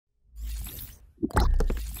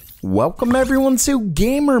Welcome everyone to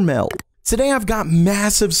Gamer Melt. Today I've got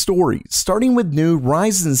massive stories, starting with new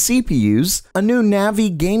Ryzen CPUs, a new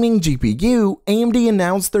Navi gaming GPU, AMD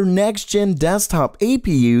announced their next-gen desktop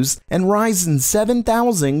APUs, and Ryzen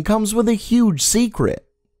 7000 comes with a huge secret.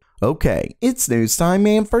 Okay, it's news time,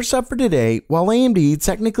 and first up for today, while AMD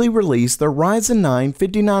technically released their Ryzen 9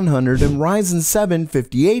 5900 and Ryzen 7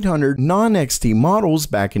 5800 non-XT models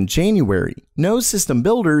back in January, no system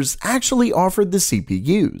builders actually offered the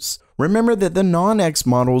CPUs. Remember that the non-X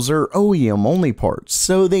models are OEM only parts,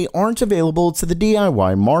 so they aren't available to the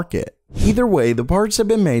DIY market. Either way, the parts have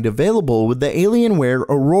been made available with the Alienware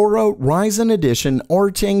Aurora Ryzen Edition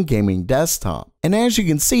R10 gaming desktop, and as you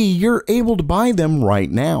can see, you're able to buy them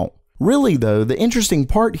right now. Really though, the interesting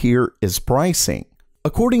part here is pricing.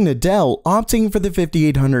 According to Dell, opting for the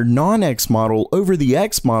 5800 non-X model over the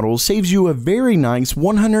X model saves you a very nice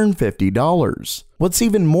 $150. What's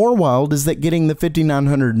even more wild is that getting the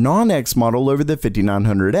 5900 non-X model over the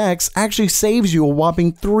 5900X actually saves you a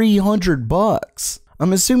whopping $300.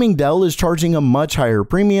 I'm assuming Dell is charging a much higher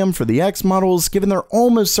premium for the X models, given they're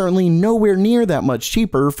almost certainly nowhere near that much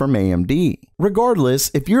cheaper from AMD. Regardless,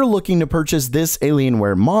 if you're looking to purchase this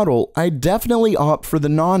Alienware model, I'd definitely opt for the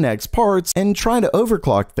non-X parts and try to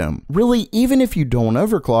overclock them. Really, even if you don't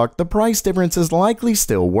overclock, the price difference is likely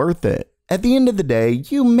still worth it. At the end of the day,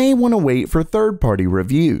 you may want to wait for third-party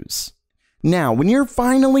reviews. Now, when you're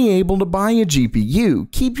finally able to buy a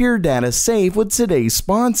GPU, keep your data safe with today's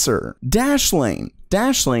sponsor, Dashlane.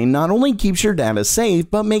 Dashlane not only keeps your data safe,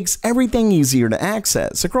 but makes everything easier to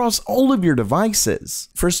access across all of your devices.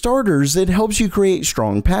 For starters, it helps you create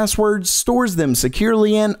strong passwords, stores them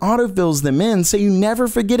securely, and autofills them in so you never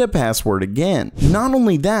forget a password again. Not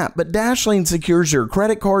only that, but Dashlane secures your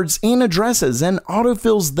credit cards and addresses and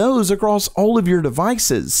autofills those across all of your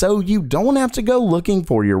devices, so you don't have to go looking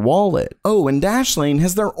for your wallet. Oh, and Dashlane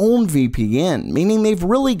has their own VPN, meaning they've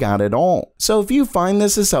really got it all. So if you find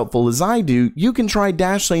this as helpful as I do, you can try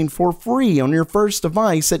Dashlane for free on your first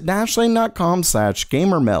device at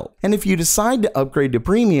dashlane.com/gamermeld. And if you decide to upgrade to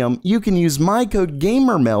premium, you can use my code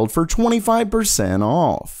GAMERMELD for 25%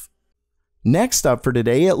 off. Next up for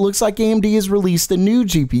today, it looks like AMD has released a new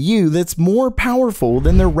GPU that's more powerful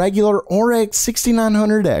than their regular RX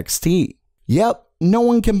 6900 XT. Yep, no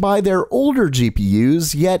one can buy their older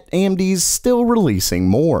GPUs, yet AMD's still releasing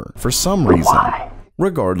more, for some reason.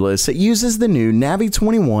 Regardless, it uses the new Navi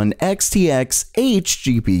 21 XTX-H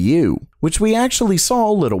GPU, which we actually saw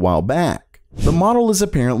a little while back. The model is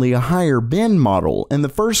apparently a higher bin model, and the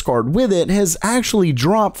first card with it has actually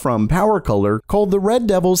dropped from power color called the Red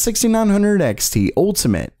Devil 6900 XT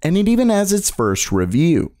Ultimate, and it even has its first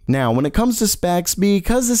review. Now, when it comes to specs,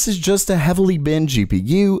 because this is just a heavily binned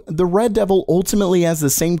GPU, the Red Devil ultimately has the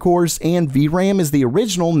same cores and VRAM as the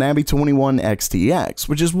original Navi 21 XTX,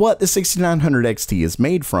 which is what the 6900 XT is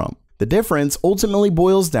made from. The difference ultimately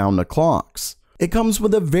boils down to clocks. It comes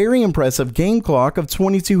with a very impressive game clock of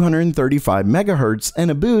 2235 MHz and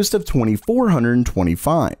a boost of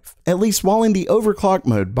 2425, at least while in the overclock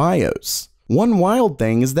mode BIOS. One wild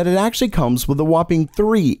thing is that it actually comes with a whopping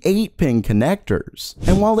 3 8-pin connectors,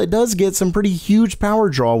 and while it does get some pretty huge power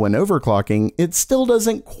draw when overclocking, it still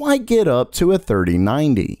doesn't quite get up to a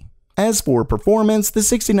 3090. As for performance, the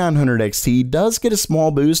 6900 XT does get a small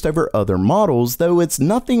boost over other models, though it's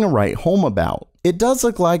nothing to write home about. It does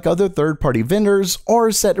look like other third-party vendors are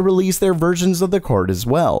set to release their versions of the card as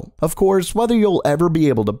well. Of course, whether you'll ever be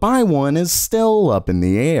able to buy one is still up in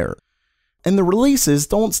the air. And the releases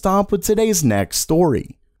don't stop with today's next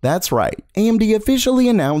story. That's right, AMD officially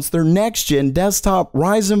announced their next-gen desktop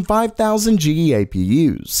Ryzen 5000G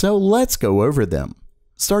APUs, so let's go over them.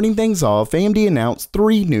 Starting things off, AMD announced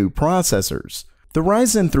 3 new processors: the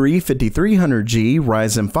Ryzen 3 5300G,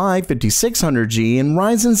 Ryzen 5 5600G, and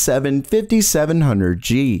Ryzen 7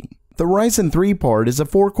 5700G. The Ryzen 3 part is a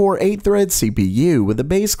 4-core 8-thread CPU with a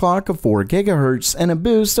base clock of 4 GHz and a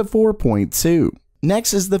boost of 4.2.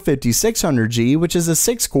 Next is the 5600G, which is a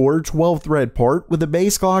 6-core 12-thread part with a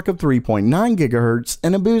base clock of 3.9 GHz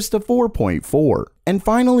and a boost of 4.4. And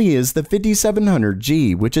finally is the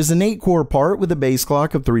 5700G, which is an 8-core part with a base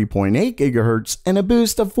clock of 3.8 GHz and a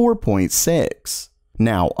boost of 4.6.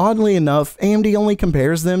 Now, oddly enough, AMD only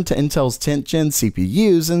compares them to Intel's 10th gen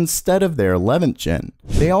CPUs instead of their 11th gen.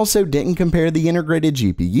 They also didn't compare the integrated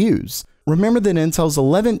GPUs. Remember that Intel's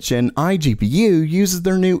 11th gen iGPU uses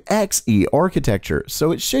their new Xe architecture,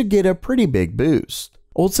 so it should get a pretty big boost.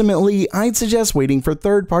 Ultimately, I'd suggest waiting for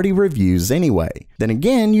third-party reviews anyway. Then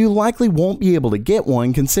again, you likely won't be able to get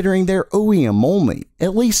one considering they're OEM only,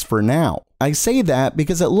 at least for now. I say that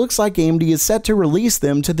because it looks like AMD is set to release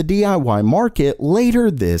them to the DIY market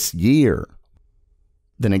later this year.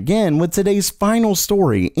 Then again, with today's final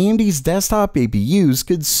story, AMD's desktop APUs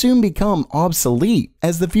could soon become obsolete,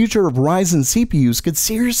 as the future of Ryzen CPUs could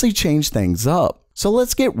seriously change things up. So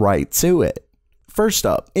let's get right to it. First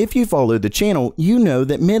up, if you follow the channel, you know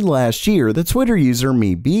that mid last year, the Twitter user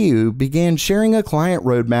MeBU began sharing a client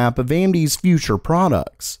roadmap of AMD's future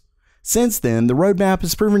products. Since then, the roadmap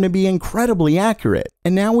has proven to be incredibly accurate,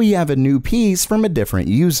 and now we have a new piece from a different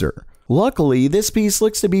user. Luckily, this piece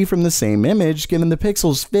looks to be from the same image given the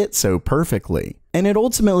pixels fit so perfectly, and it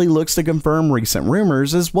ultimately looks to confirm recent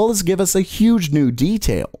rumors as well as give us a huge new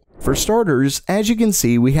detail. For starters, as you can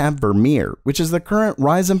see, we have Vermeer, which is the current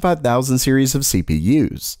Ryzen 5000 series of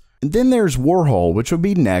CPUs. And then there's Warhol, which would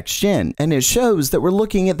be next gen, and it shows that we're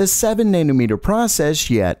looking at the 7nm process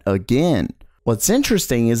yet again. What's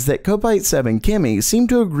interesting is that Kopite7 Kimi seemed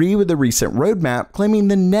to agree with the recent roadmap, claiming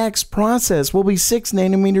the next process will be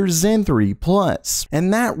 6nm Zen 3 Plus,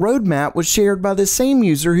 and that roadmap was shared by the same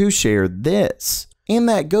user who shared this. And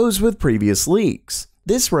that goes with previous leaks.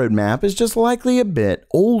 This roadmap is just likely a bit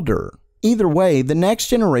older. Either way, the next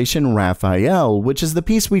generation Raphael, which is the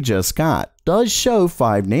piece we just got, does show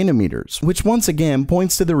 5nm, which once again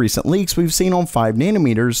points to the recent leaks we've seen on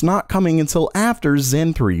 5nm not coming until after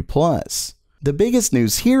Zen 3 Plus. The biggest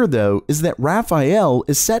news here though is that Raphael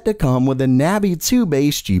is set to come with a Navi 2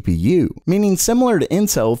 based GPU, meaning similar to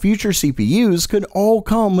Intel, future CPUs could all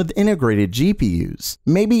come with integrated GPUs.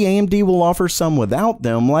 Maybe AMD will offer some without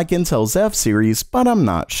them like Intel's F series, but I'm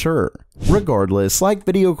not sure. Regardless, like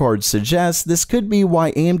video cards suggest, this could be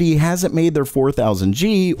why AMD hasn't made their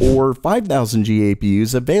 4000G or 5000G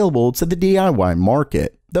APUs available to the DIY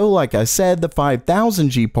market. Though like I said, the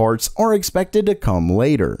 5000G parts are expected to come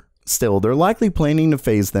later. Still, they're likely planning to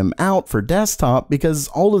phase them out for desktop because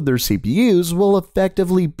all of their CPUs will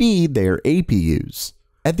effectively be their APUs.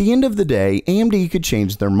 At the end of the day, AMD could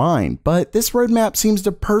change their mind, but this roadmap seems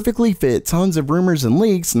to perfectly fit tons of rumors and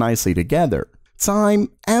leaks nicely together. Time,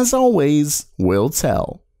 as always, will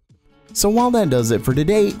tell. So while that does it for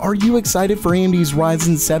today, are you excited for AMD's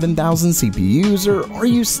Ryzen 7000 CPUs, or are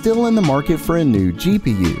you still in the market for a new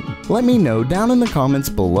GPU? Let me know down in the comments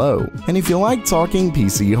below. And if you like talking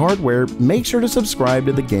PC hardware, make sure to subscribe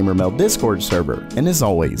to the GamerMeld Discord server. And as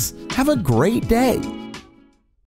always, have a great day!